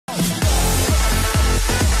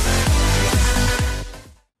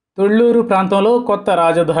తుళ్లూరు ప్రాంతంలో కొత్త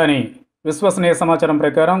రాజధాని. విశ్వసనీయ సమాచారం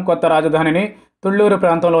ప్రకారం కొత్త రాజధానిని తుళ్లూరు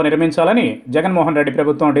ప్రాంతంలో నిర్మించాలని జగన్మోహన్ రెడ్డి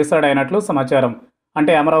ప్రభుత్వం డిసైడ్ అయినట్లు సమాచారం.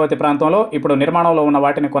 అంటే అమరావతి ప్రాంతంలో ఇప్పుడు నిర్మాణంలో ఉన్న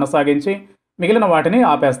వాటిని కొనసాగించి మిగిలిన వాటిని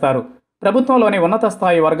ఆపేస్తారు. ప్రభుత్వంలోని ఉన్నత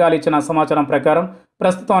స్థాయి వర్గాలు ఇచ్చిన సమాచారం ప్రకారం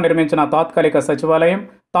ప్రస్తుతం నిర్మించిన తాత్కాలిక సచివాలయం,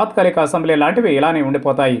 తాత్కాలిక అసెంబ్లీ లాంటివి ఇలానే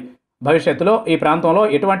ఉండిపోతాయి. భవిష్యత్తులో ఈ ప్రాంతంలో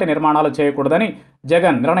ఎటువంటి నిర్మాణాలు చేయకూడదని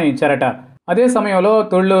జగన్ నిర్ణయించారట. అదే సమయంలో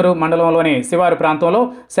తుళ్లూరు మండలంలోని శివారు ప్రాంతంలో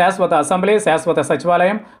శాశ్వత అసెంబ్లీ, శాశ్వత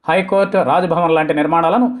సచివాలయం, హైకోర్టు, రాజ్భవన్ లాంటి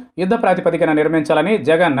నిర్మాణాలను యుద్ధ ప్రాతిపదికన నిర్మించాలని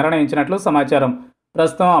జగన్ నిర్ణయించినట్లు సమాచారం.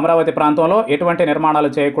 ప్రస్తుతం అమరావతి ప్రాంతంలో ఎటువంటి నిర్మాణాలు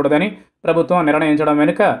చేయకూడదని ప్రభుత్వం నిర్ణయించడం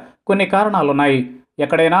వెనుక కొన్ని కారణాలున్నాయి.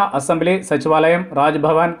 ఎక్కడైనా అసెంబ్లీ, సచివాలయం,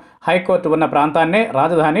 రాజ్భవన్, హైకోర్టు ఉన్న ప్రాంతాన్నే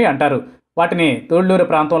రాజధాని అంటారు. వాటిని తుళ్లూరు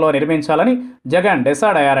ప్రాంతంలో నిర్మించాలని జగన్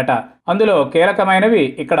డిసైడ్ అయ్యారట. అందులో కీలకమైనవి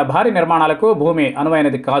ఇక్కడ భారీ నిర్మాణాలకు భూమి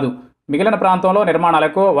అనువైనది కాదు. మిగిలిన ప్రాంతంలో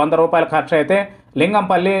నిర్మాణాలకు 100 రూపాయలు ఖర్చు అయితే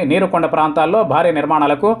లింగంపల్లి, నీరుకొండ ప్రాంతాల్లో భారీ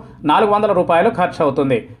నిర్మాణాలకు 400 రూపాయలు ఖర్చు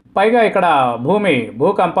అవుతుంది. పైగా ఇక్కడ భూమి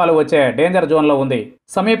భూకంపాలు వచ్చే డేంజర్ జోన్లో ఉంది.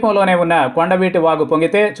 సమీపంలోనే ఉన్న కొండవీటి వాగు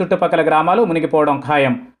పొంగితే చుట్టుపక్కల గ్రామాలు మునిగిపోవడం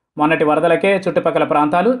ఖాయం. మొన్నటి వరదలకే చుట్టుపక్కల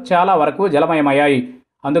ప్రాంతాలు చాలా వరకు జలమయమయ్యాయి.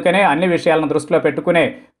 అందుకనే అన్ని విషయాలను దృష్టిలో పెట్టుకునే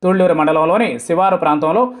తుళ్లూరు మండలంలోని శివారు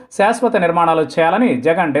ప్రాంతంలో శాశ్వత నిర్మాణాలు చేయాలని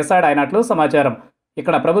జగన్ డిసైడ్ అయినట్లు సమాచారం.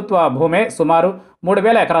 ఇక్కడ ప్రభుత్వ భూమే సుమారు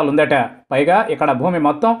 3000 ఎకరాలుందట. పైగా ఇక్కడ భూమి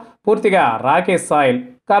మొత్తం పూర్తిగా రాకీ సాయిల్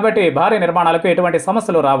కాబట్టి భారీ నిర్మాణాలకు ఎటువంటి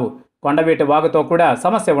సమస్యలు రావు. కొండవీటి వాగుతో కూడా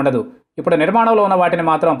సమస్య ఉండదు. ఇప్పుడు నిర్మాణంలో ఉన్న వాటిని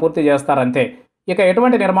మాత్రం పూర్తి చేస్తారంతే. ఇక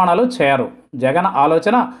ఎటువంటి నిర్మాణాలు చేయరు. జగన్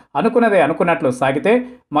ఆలోచన అనుకున్నదే అనుకున్నట్లు సాగితే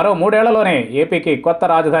మరో 3 ఏళ్లలోనే ఏపీకి కొత్త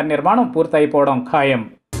రాజధాని నిర్మాణం పూర్తయిపోవడం ఖాయం.